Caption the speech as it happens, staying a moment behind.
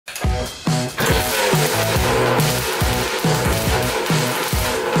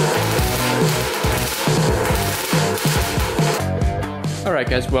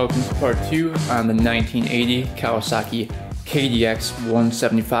Alright guys, welcome to part 2 on the 1980 Kawasaki KDX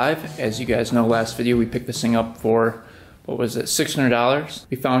 175. As you guys know, last video we picked this thing up for, what was it, $600.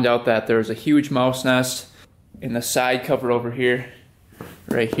 We found out that there was a huge mouse nest in the side cover over here,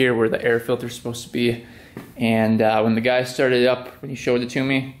 right here where the air filter is supposed to be. And when the guy started it up, when he showed it to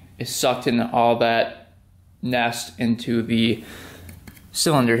me, it sucked in all that nest into the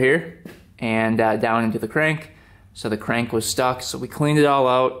cylinder here and down into the crank. So the crank was stuck, so we cleaned it all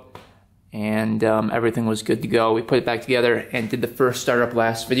out and everything was good to go. We put it back together and did the first startup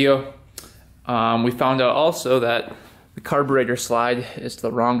last video. We found out also that the carburetor slide is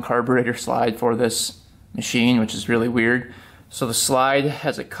the wrong carburetor slide for this machine, which is really weird. So the slide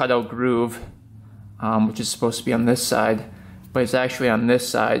has a cutout groove, which is supposed to be on this side, but it's actually on this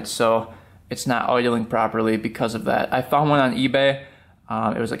side, so it's not idling properly because of that. I found one on eBay.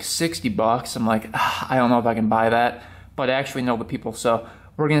 It was like 60 bucks. I'm like, I don't know if I can buy that, but I actually know the people, so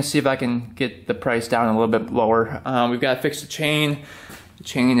we're gonna see if I can get the price down a little bit lower. We've got to fix the chain. The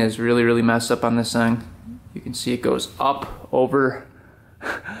chain is really messed up on this thing. You can see it goes up over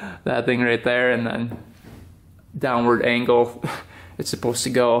that thing right there, and then downward angle. It's supposed to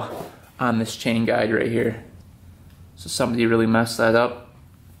go on this chain guide right here. So somebody really messed that up.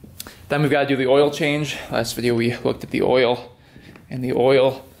 Then we've got to do the oil change. Last video we looked at the oil, and the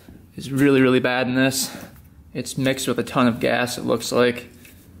oil is really bad in this. It's mixed with a ton of gas, it looks like.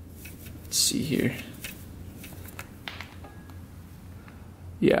 Let's see here.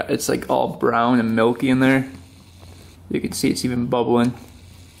 Yeah, it's like all brown and milky in there. You can see it's even bubbling.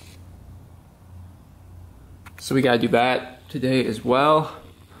 So we gotta do that today as well.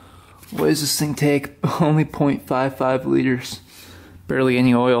 What does this thing take? Only 0.55 liters. Barely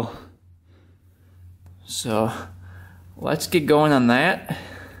any oil. So let's get going on that,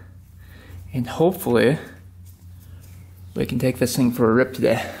 and hopefully we can take this thing for a rip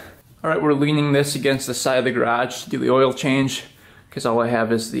today. Alright, we're leaning this against the side of the garage to do the oil change, because all I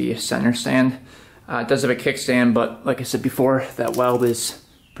have is the center stand. It does have a kickstand, but like I said before, that weld is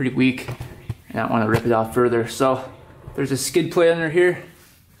pretty weak, and I don't want to rip it off further. So there's a skid plate under here.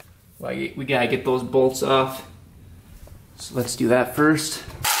 We gotta get those bolts off. So let's do that first.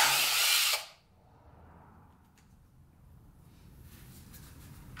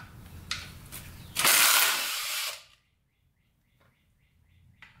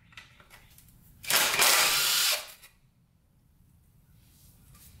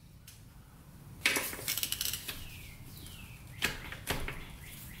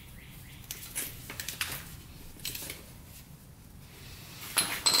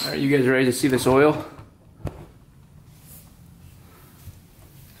 Alright, you guys ready to see this oil?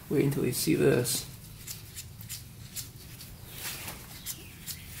 Wait until you see this.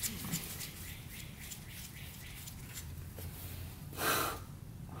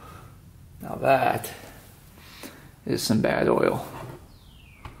 Now that is some bad oil.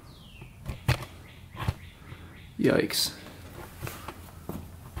 Yikes.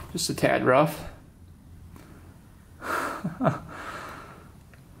 Just a tad rough.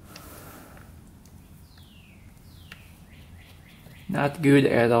 Not good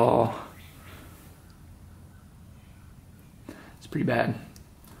at all. It's pretty bad.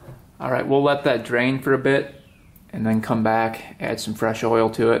 Alright, we'll let that drain for a bit and then come back, add some fresh oil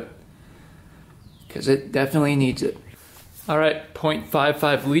to it, because it definitely needs it. Alright,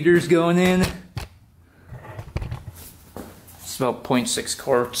 0.55 liters going in. It's about 0.6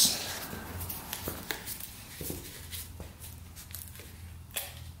 quarts.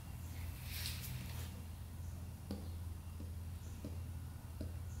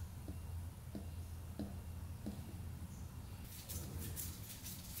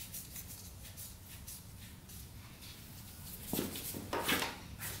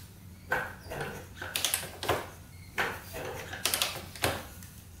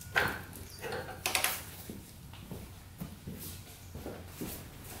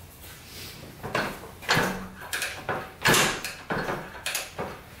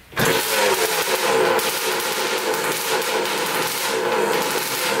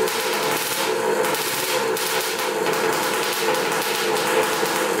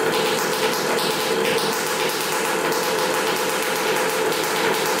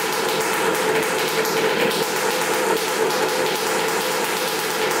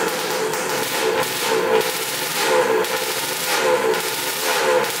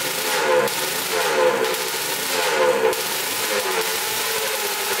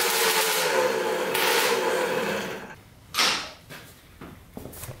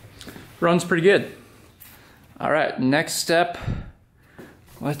 Runs pretty good. All right, next step.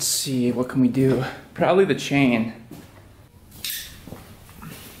 Let's see, what can we do? Probably the chain.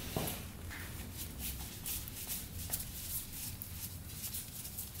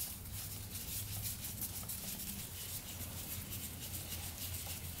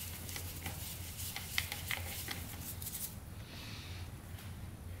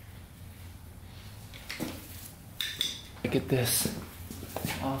 get this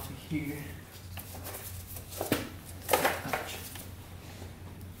off of here. Ouch.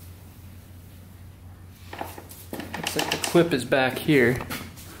 Looks like the clip is back here.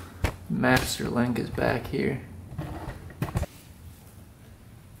 Master link is back here.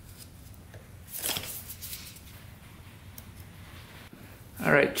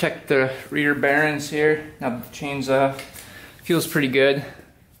 Alright, check the rear bearings here. Now the chain's feels pretty good.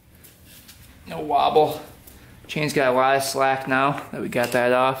 No wobble. Chain's got a lot of slack now that we got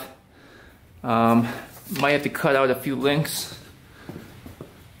that off. Might have to cut out a few links.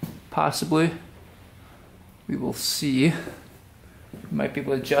 Possibly. We will see. Might be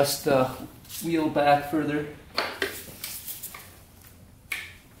able to adjust the wheel back further.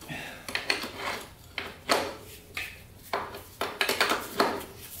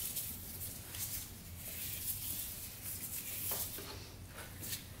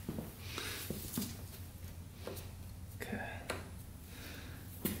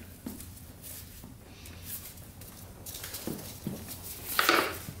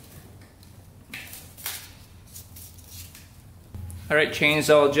 Alright, chain is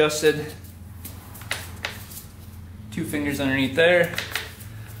all adjusted. 2 fingers underneath there.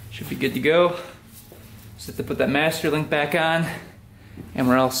 Should be good to go. Just have to put that master link back on and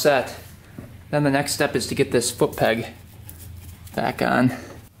we're all set. Then the next step is to get this foot peg back on.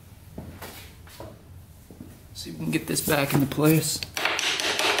 See if we can get this back into place.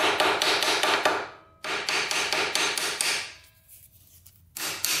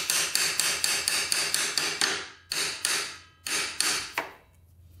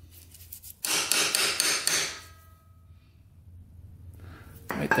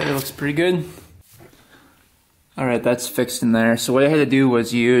 Right there, looks pretty good. Alright, that's fixed in there. So what I had to do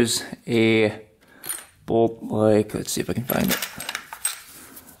was use a bolt like, let's see if I can find it,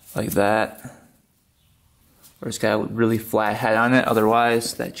 like that. Or it's got a really flat head on it,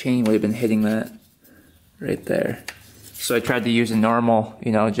 otherwise that chain would have been hitting that right there. So I tried to use a normal,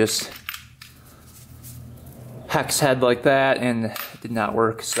 you know, just hex head like that, and it did not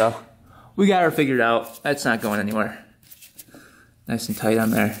work. So we got her figured out. That's not going anywhere. Nice and tight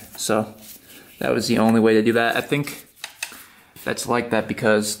on there. So that was the only way to do that. I think that's like that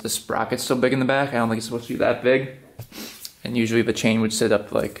because the sprocket's so big in the back. I don't think it's supposed to be that big. And usually the chain would sit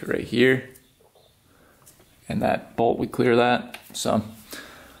up like right here. And that bolt would clear that. So,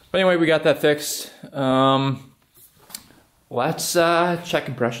 but anyway, we got that fixed. Let's check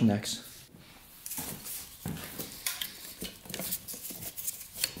compression next.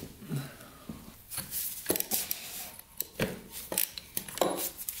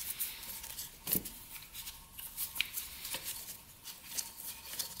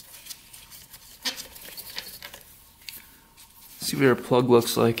 See what our plug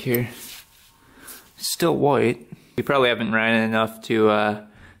looks like here. Still white. We probably haven't ran it enough to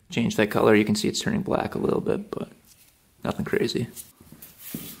change that color. You can see it's turning black a little bit, but nothing crazy.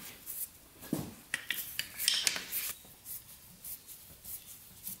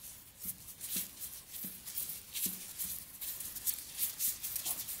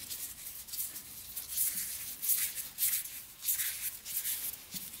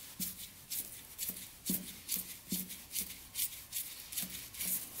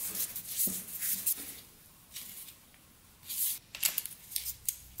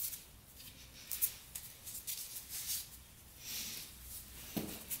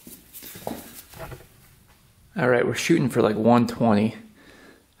 Alright, we're shooting for like 120.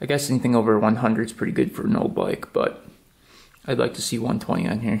 I guess anything over 100 is pretty good for an old bike, but I'd like to see 120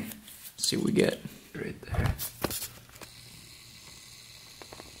 on here. Let's see what we get. Right there.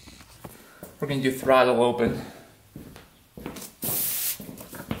 We're going to do throttle open.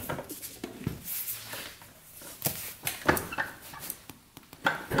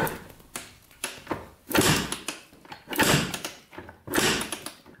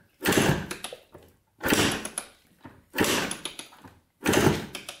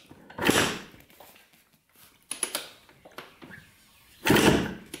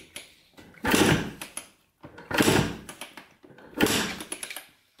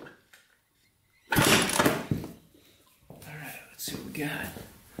 Let's see what we got.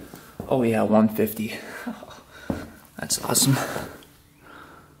 Oh yeah, 150. That's awesome.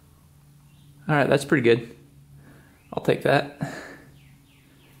 Alright, that's pretty good. I'll take that.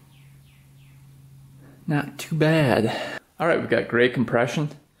 Not too bad. Alright, we've got great compression.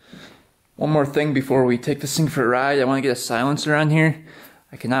 One more thing before we take this thing for a ride. I want to get a silencer on here.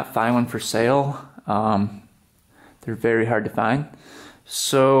 I cannot find one for sale. They're very hard to find.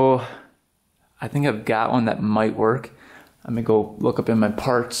 So I think I've got one that might work. I'm gonna go look up in my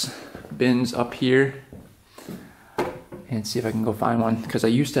parts bins up here and see if I can go find one, because I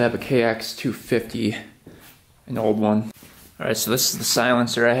used to have a KX 250, an old one. All right, so this is the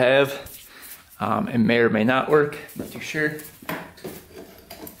silencer I have. It may or may not work, not too sure.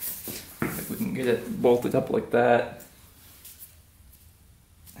 If we can get it bolted up like that.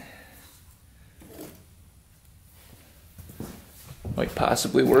 Might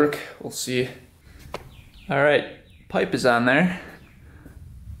possibly work, we'll see. All right, pipe is on there.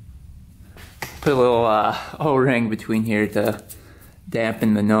 Put a little O-ring between here to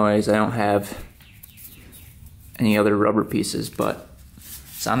dampen the noise. I don't have any other rubber pieces, but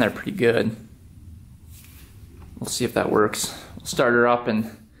it's on there pretty good. We'll see if that works. We'll start her up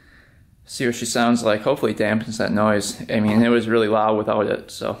and see what she sounds like. Hopefully it dampens that noise. I mean, it was really loud without it,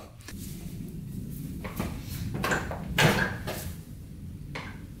 so.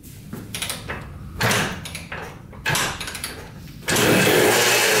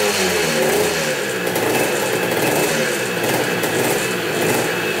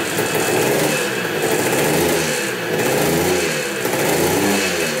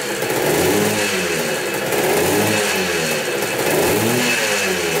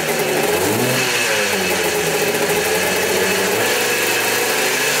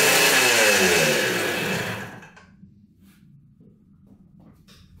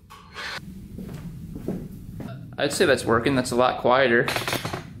 I'd say that's working. That's a lot quieter.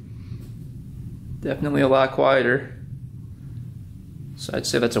 Definitely a lot quieter. So I'd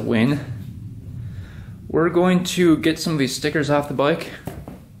say that's a win. We're going to get some of these stickers off the bike.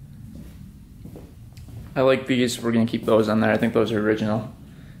 I like these. We're going to keep those on there. I think those are original.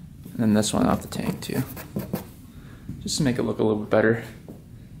 And then this one off the tank too. Just to make it look a little bit better.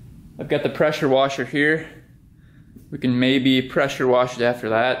 I've got the pressure washer here. We can maybe pressure wash it after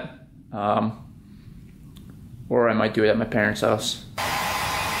that. Or I might do it at my parents' house.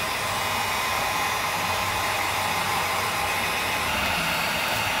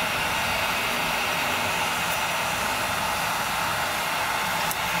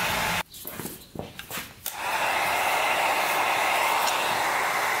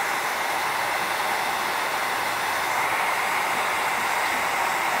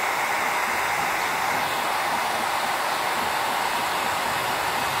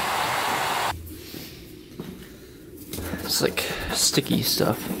 It's like sticky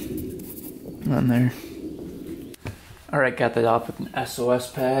stuff on there. Alright, got that off with an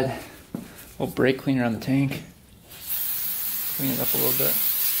SOS pad. A little brake cleaner on the tank. Clean it up a little bit.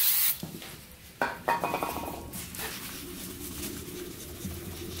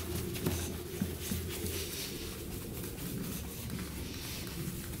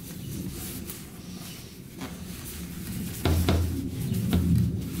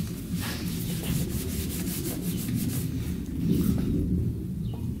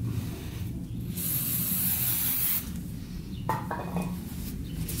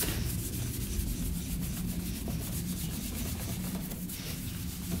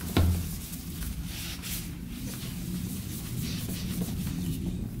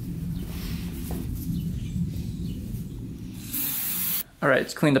 Alright,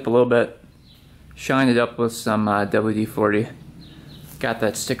 it's cleaned up a little bit. Shined it up with some WD-40. Got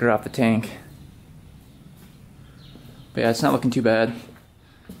that sticker off the tank. But yeah, it's not looking too bad.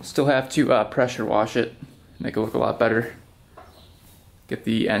 Still have to pressure wash it, make it look a lot better. Get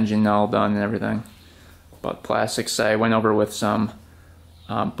the engine all done and everything. But plastics, I went over with some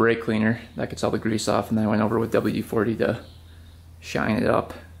brake cleaner that gets all the grease off, and then I went over with WD-40 to shine it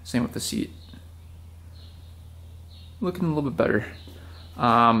up. Same with the seat. Looking a little bit better.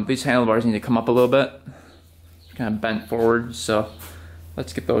 These handlebars need to come up a little bit. They're kind of bent forward, so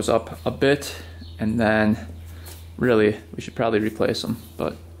let's get those up a bit, and then really we should probably replace them.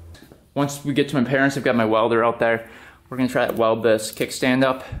 But once we get to my parents, I've got my welder out there. We're gonna try to weld this kickstand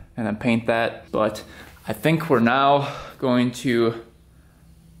up and then paint that. But I think we're now going to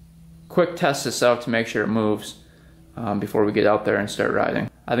quick test this out to make sure it moves before we get out there and start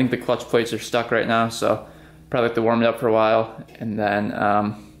riding. I think the clutch plates are stuck right now, so probably have to warm it up for a while and then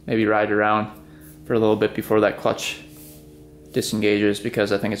maybe ride around for a little bit before that clutch disengages,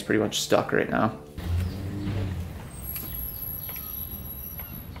 because I think it's pretty much stuck right now.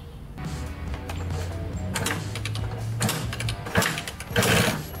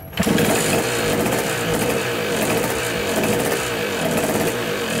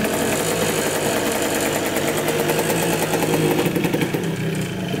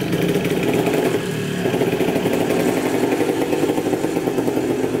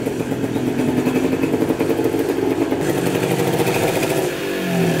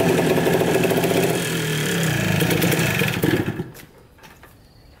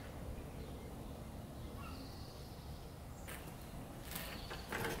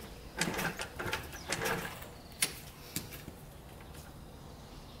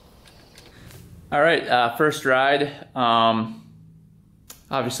 All right, first ride.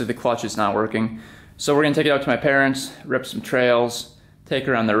 Obviously the clutch is not working. So we're gonna take it out to my parents, rip some trails, take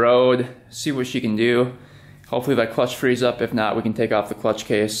her on the road, see what she can do. Hopefully that clutch frees up. If not, we can take off the clutch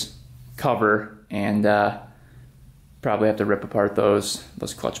case cover and probably have to rip apart those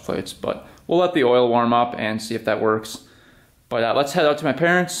clutch plates. But we'll let the oil warm up and see if that works. But let's head out to my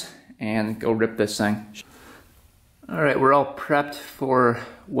parents and go rip this thing. All right, we're all prepped for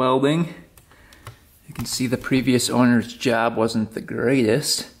welding. You can see the previous owner's job wasn't the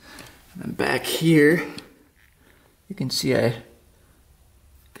greatest. And back here, you can see I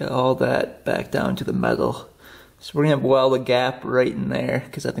got all that back down to the metal. So we're gonna weld a gap right in there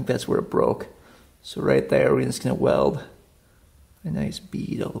because I think that's where it broke. So right there, we're just gonna weld a nice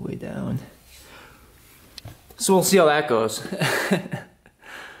bead all the way down. So we'll see how that goes.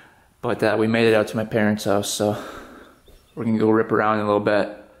 But we made it out to my parents' house, so we're gonna go rip around in a little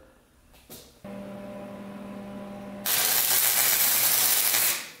bit.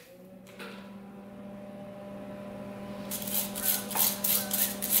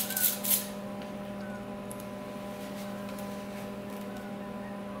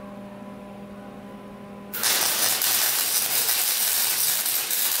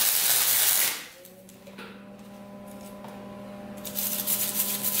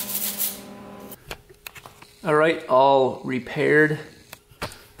 All right, all repaired.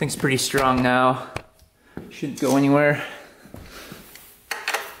 Thing's pretty strong now. Shouldn't go anywhere.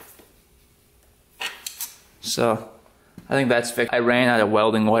 So, I think that's fixed. I ran out of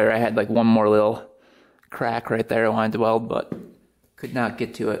welding wire. I had like one more little crack right there I wanted to weld, but could not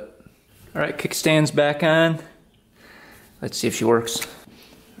get to it. All right, kickstand's back on. Let's see if she works.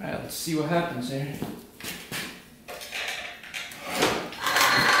 All right, let's see what happens here.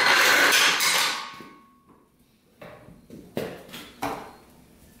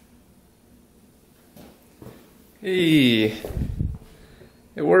 Hey,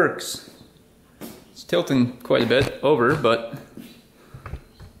 it works. It's tilting quite a bit over, but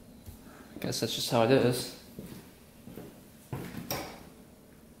I guess that's just how it is.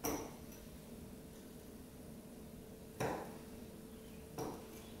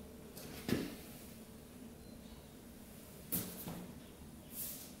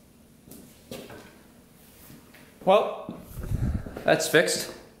 Well, that's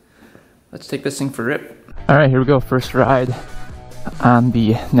fixed. Let's take this thing for a rip. Alright, here we go, first ride on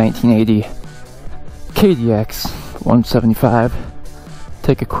the 1980 KDX 175.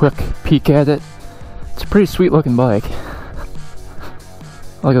 Take a quick peek at it. It's a pretty sweet looking bike.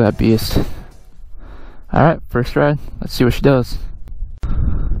 Look at that beast. Alright, first ride, let's see what she does.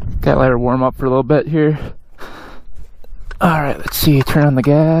 Gotta let her warm up for a little bit here. Alright, let's see, turn on the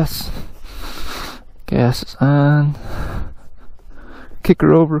gas. Gas is on. Kick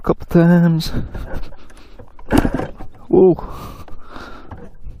her over a couple times. Whoa.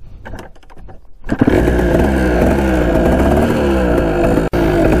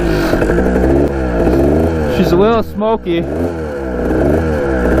 She's a little smoky.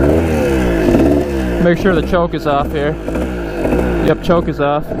 Make sure the choke is off here. Yep, choke is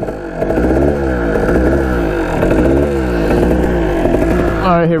off.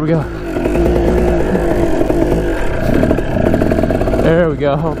 Alright, here we go. There we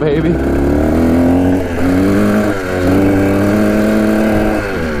go, baby.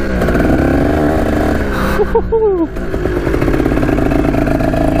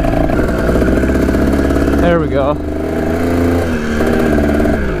 There we go.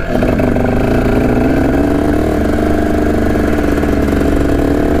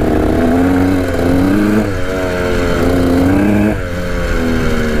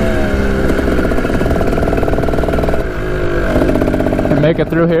 Can make it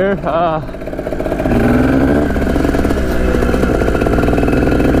through here.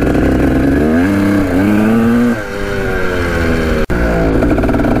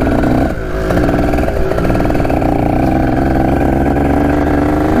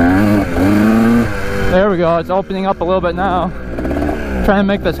 There we go, it's opening up a little bit now. Trying to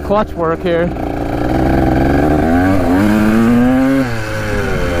make this clutch work here.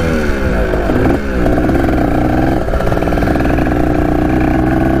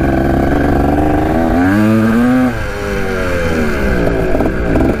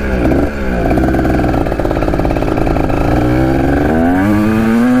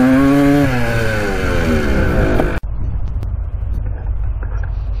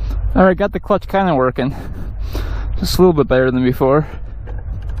 Alright, got the clutch kind of working. Just a little bit better than before.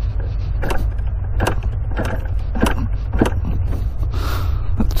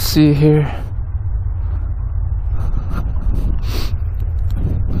 Let's see here.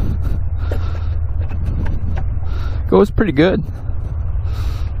 Goes pretty good.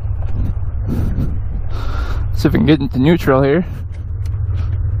 See if we can get into neutral here.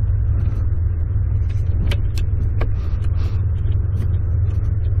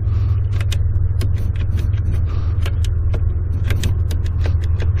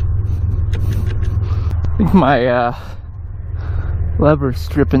 I think my lever's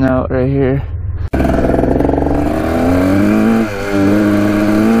stripping out right here.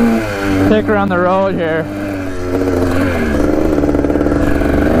 Take her on the road here.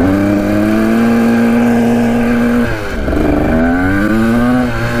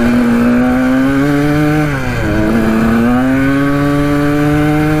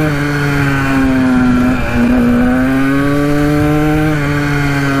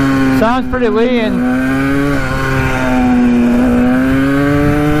 Sounds pretty lean.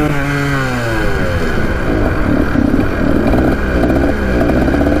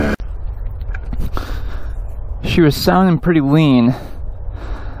 She was sounding pretty lean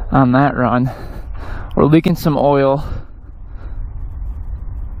on that run. We're leaking some oil.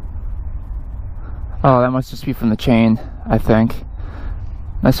 Oh, that must just be from the chain, I think.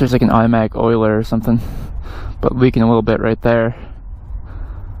 Unless there's like an automatic oiler or something. But leaking a little bit right there.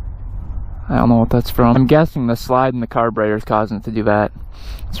 I don't know what that's from. I'm guessing the slide in the carburetor is causing it to do that.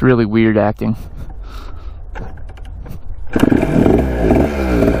 It's really weird acting.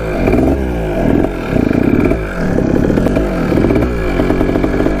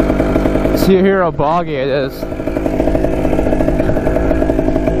 See here how boggy it is.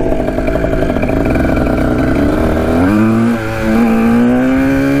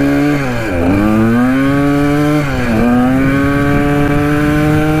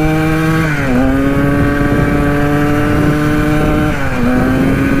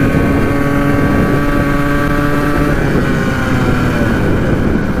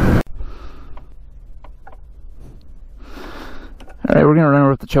 Alright, we're gonna run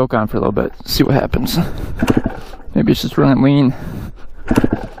over with the choke on for a little bit, see what happens. Maybe it's just running lean.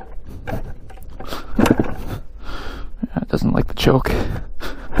 It doesn't like the choke.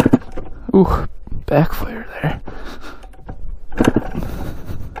 Ooh, backfire there.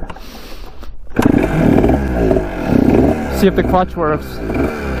 See if the clutch works.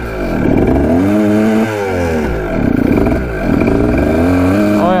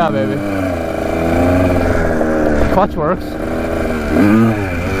 Oh yeah, baby. Clutch works.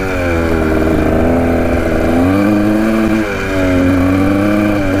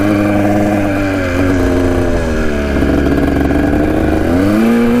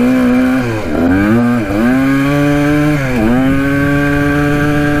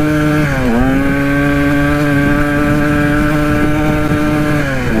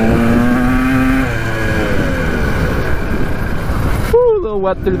 Woo, a little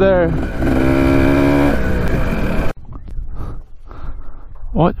wet through there.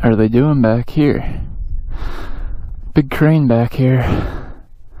 What are they doing back here? Big crane back here.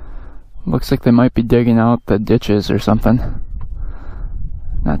 Looks like they might be digging out the ditches or something.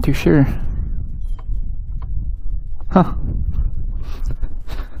 Not too sure. Huh.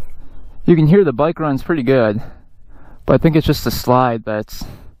 You can hear the bike runs pretty good, but I think it's just the slide that's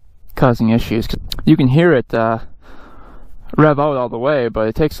causing issues. You can hear it rev out all the way, but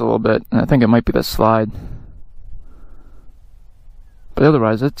it takes a little bit, and I think it might be the slide. But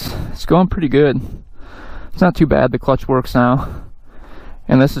otherwise, it's going pretty good. It's not too bad. The clutch works now,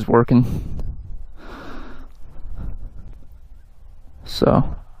 and this is working.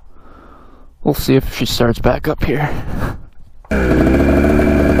 So we'll see if she starts back up here.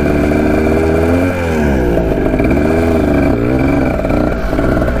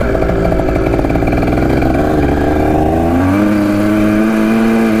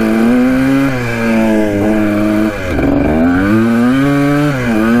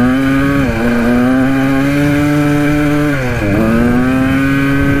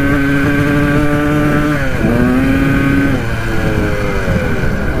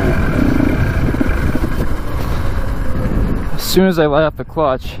 As soon as I let off the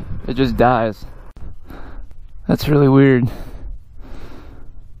clutch, it just dies. That's really weird.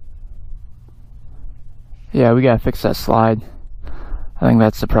 Yeah, we gotta fix that slide. I think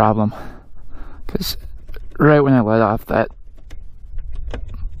that's the problem. Because right when I let off that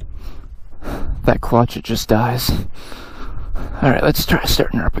clutch, it just dies. Alright, let's try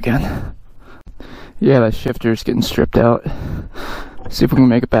starting her up again. Yeah, that shifter's getting stripped out. See if we can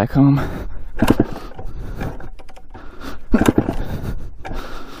make it back home.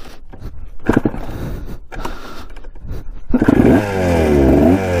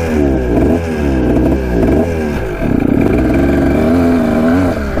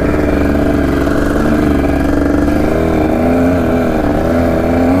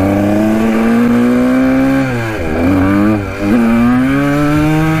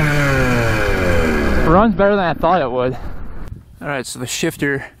 runs better than I thought it would. Alright, so the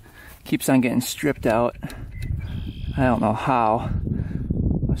shifter keeps on getting stripped out. I don't know how.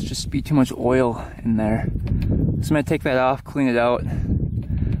 Must just be too much oil in there. So I'm gonna take that off, clean it out,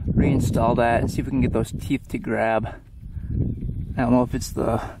 reinstall that, and see if we can get those teeth to grab. I don't know if it's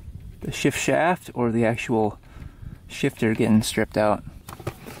the shift shaft or the actual shifter getting stripped out.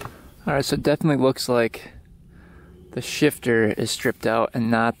 Alright, so it definitely looks like the shifter is stripped out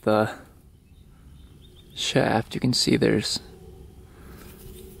and not the shaft. You can see there's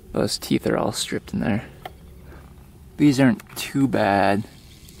those teeth are all stripped in there. These aren't too bad.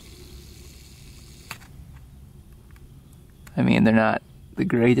 I mean, they're not the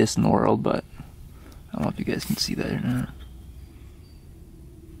greatest in the world, but I don't know if you guys can see that or not.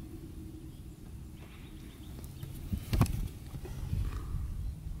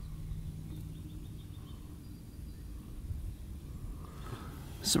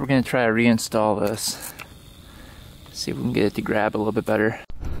 So we're going to try to reinstall this. See if we can get it to grab a little bit better.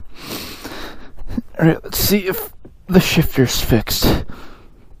 Alright, let's see if the shifter's fixed.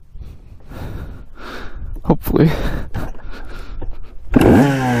 Hopefully.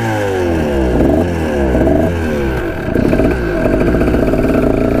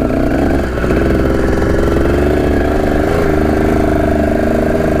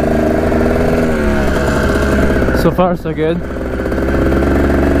 So far, so good.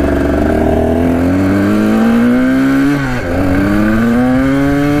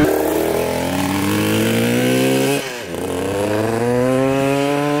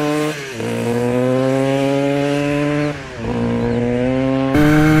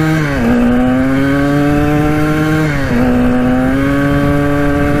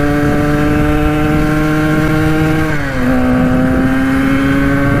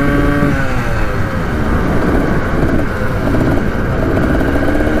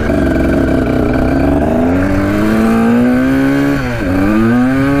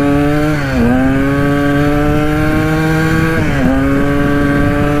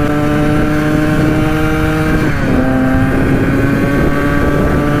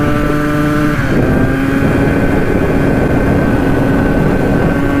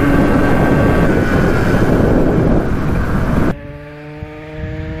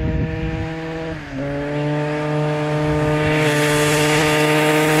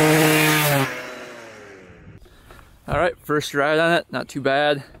 Alright, first ride on it, not too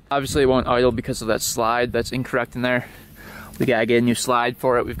bad. Obviously it won't idle because of that slide that's incorrect in there. We gotta get a new slide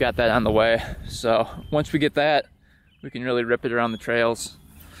for it, we've got that on the way. So once we get that, we can really rip it around the trails.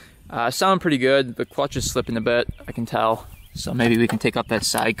 Sound pretty good, the clutch is slipping a bit, I can tell. So maybe we can take up that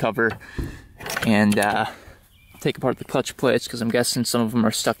side cover and take apart the clutch plates, because I'm guessing some of them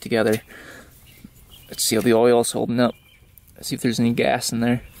are stuck together. Let's see how the oil's holding up. Let's see if there's any gas in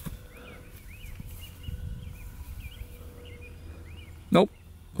there. Nope,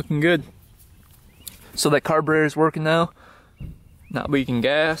 looking good. So that carburetor is working now, not leaking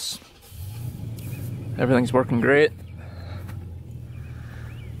gas. Everything's working great.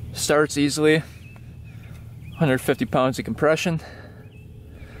 Starts easily, 150 pounds of compression.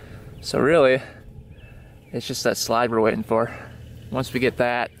 So really, it's just that slide we're waiting for. Once we get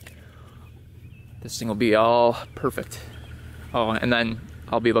that, this thing will be all perfect. Oh, and then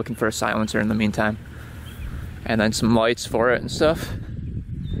I'll be looking for a silencer in the meantime. And then some lights for it and stuff.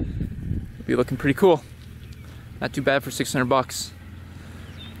 It'll be looking pretty cool. Not too bad for 600 bucks.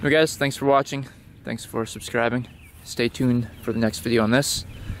 Well guys, thanks for watching. Thanks for subscribing. Stay tuned for the next video on this.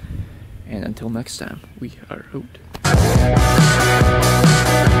 And until next time, we are out.